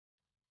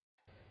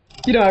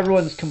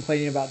Everyone's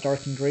complaining about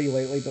dark and gritty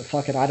lately, but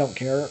fuck it, I don't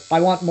care.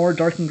 I want more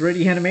dark and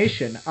gritty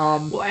animation.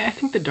 Well, I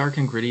think the dark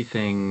and gritty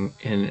thing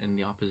and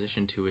the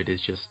opposition to it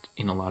is just,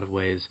 in a lot of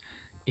ways,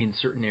 in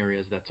certain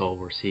areas, that's all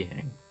we're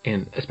seeing.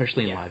 And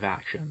especially in Yeah. live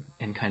action.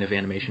 And kind of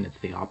animation, it's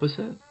the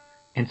opposite.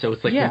 And so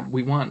it's like Yeah.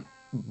 we want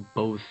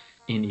both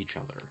in each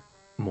other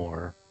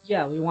more.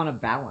 Yeah, we want a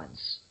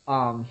balance.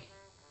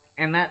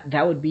 And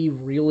that would be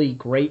really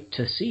great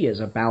to see as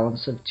a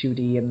balance of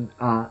 2D and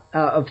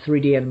of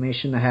 3D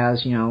animation that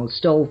has,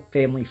 still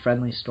family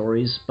friendly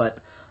stories,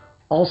 but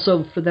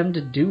also for them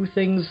to do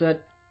things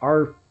that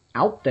are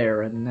out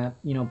there and that,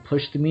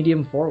 push the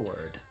medium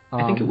forward.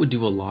 I think it would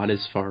do a lot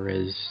as far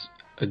as,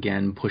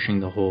 again, pushing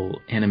the whole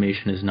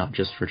animation is not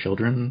just for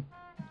children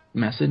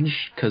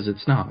message, because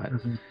it's not.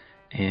 Mhm.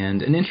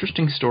 And an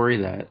interesting story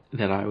that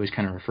I always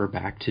kind of refer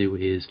back to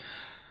is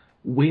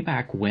way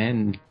back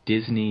when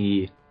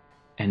Disney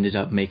ended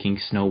up making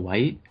Snow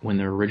White, when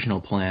their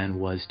original plan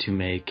was to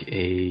make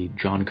a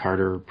John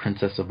Carter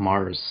Princess of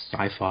Mars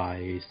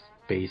sci-fi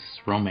space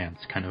romance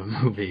kind of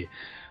movie.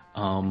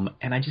 And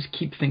I just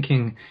keep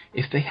thinking,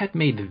 if they had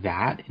made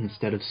that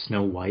instead of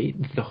Snow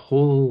White, the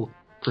whole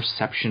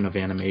perception of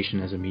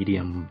animation as a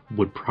medium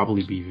would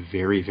probably be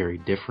very, very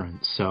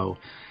different. So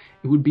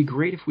it would be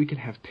great if we could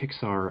have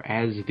Pixar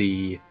as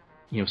the,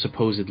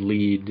 supposed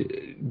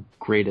lead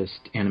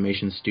greatest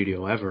animation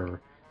studio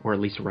ever, or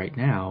at least right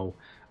now,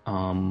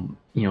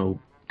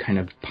 kind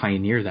of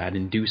pioneer that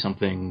and do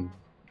something,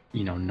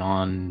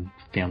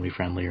 non-family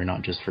friendly or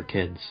not just for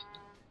kids.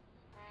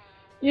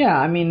 Yeah,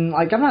 I mean,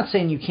 I'm not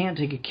saying you can't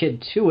take a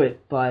kid to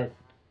it, but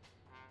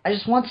I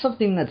just want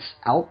something that's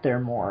out there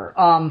more.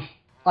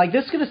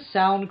 This is gonna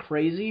sound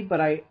crazy,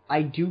 but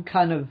I do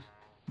kind of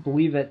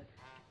believe it.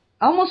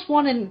 I almost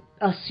want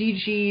a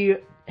CG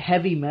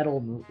heavy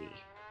metal movie.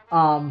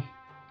 And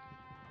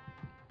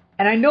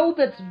I know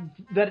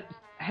that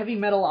heavy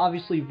metal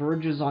obviously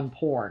verges on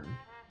porn,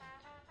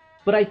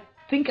 but I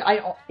think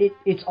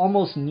it's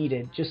almost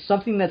needed. Just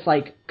something that's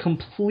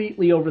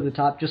completely over the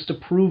top, just to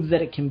prove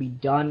that it can be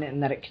done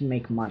and that it can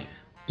make money.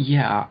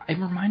 Yeah,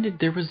 I'm reminded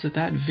there was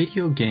that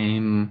video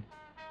game,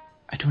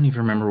 I don't even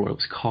remember what it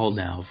was called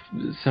now,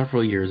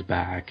 several years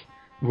back,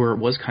 where it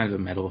was kind of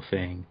a metal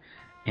thing,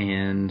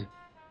 and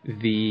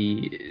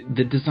the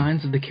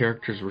designs of the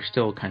characters were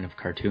still kind of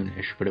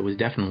cartoonish, but it was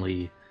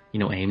definitely,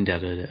 aimed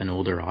at an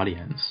older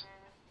audience.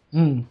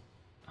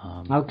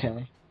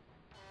 Okay.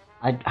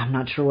 I'm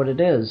not sure what it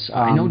is.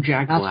 I know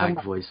Jack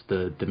Black voiced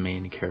the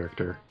main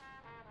character,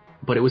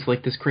 but it was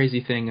this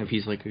crazy thing of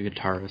he's a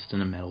guitarist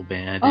in a metal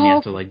band, and he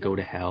has to go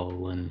to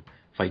hell and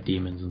fight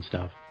demons and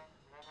stuff.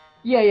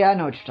 Yeah, I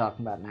know what you're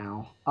talking about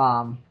now.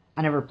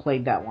 I never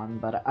played that one,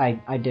 but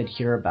I did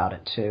hear about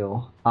it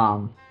too.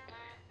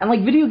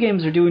 And video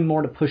games are doing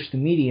more to push the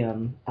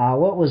medium.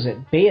 What was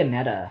it?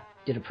 Bayonetta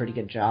did a pretty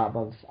good job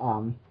of,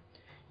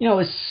 it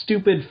was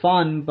stupid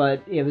fun,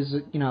 but it was,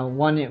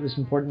 one, it was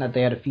important that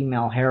they had a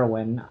female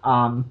heroine.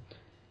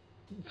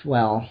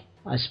 Well,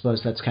 I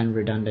suppose that's kind of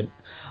redundant.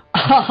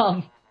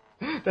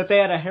 That they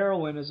had a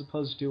heroine as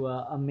opposed to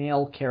a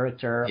male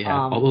character. Yeah,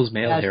 all those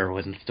male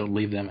heroines, don't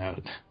leave them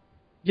out.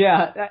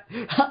 Yeah,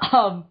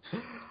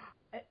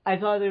 I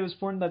thought it was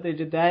important that they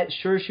did that.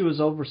 Sure, she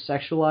was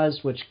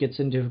over-sexualized, which gets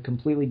into a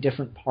completely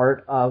different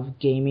part of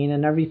gaming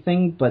and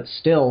everything, but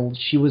still,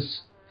 she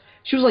was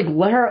like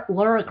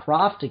Lara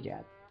Croft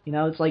again. It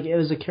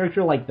was a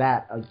character like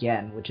that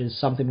again, which is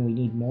something we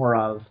need more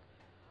of.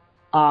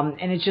 And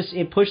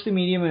it pushed the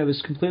medium, and it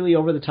was completely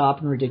over the top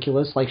and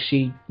ridiculous.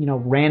 She,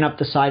 ran up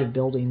the side of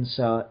buildings,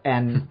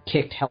 and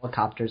kicked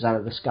helicopters out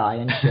of the sky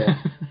and shit.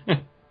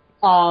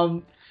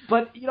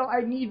 But,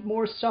 I need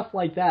more stuff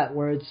like that,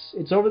 where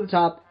it's over the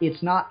top,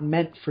 it's not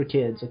meant for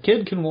kids. A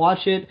kid can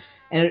watch it,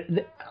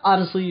 and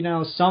honestly,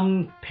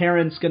 some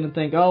parents gonna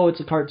think, oh, it's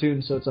a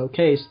cartoon, so it's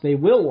okay, so they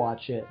will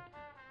watch it.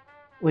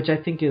 Which I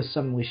think is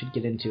something we should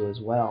get into as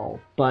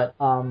well. But,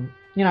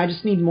 I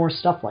just need more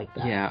stuff like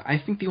that. Yeah, I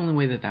think the only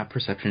way that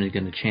perception is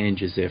going to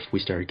change is if we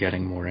start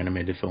getting more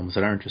animated films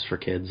that aren't just for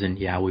kids. And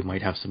yeah, we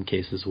might have some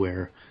cases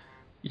where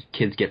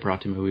kids get brought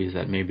to movies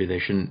that maybe they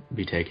shouldn't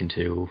be taken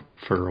to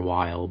for a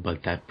while,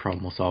 but that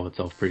problem will solve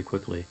itself pretty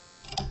quickly.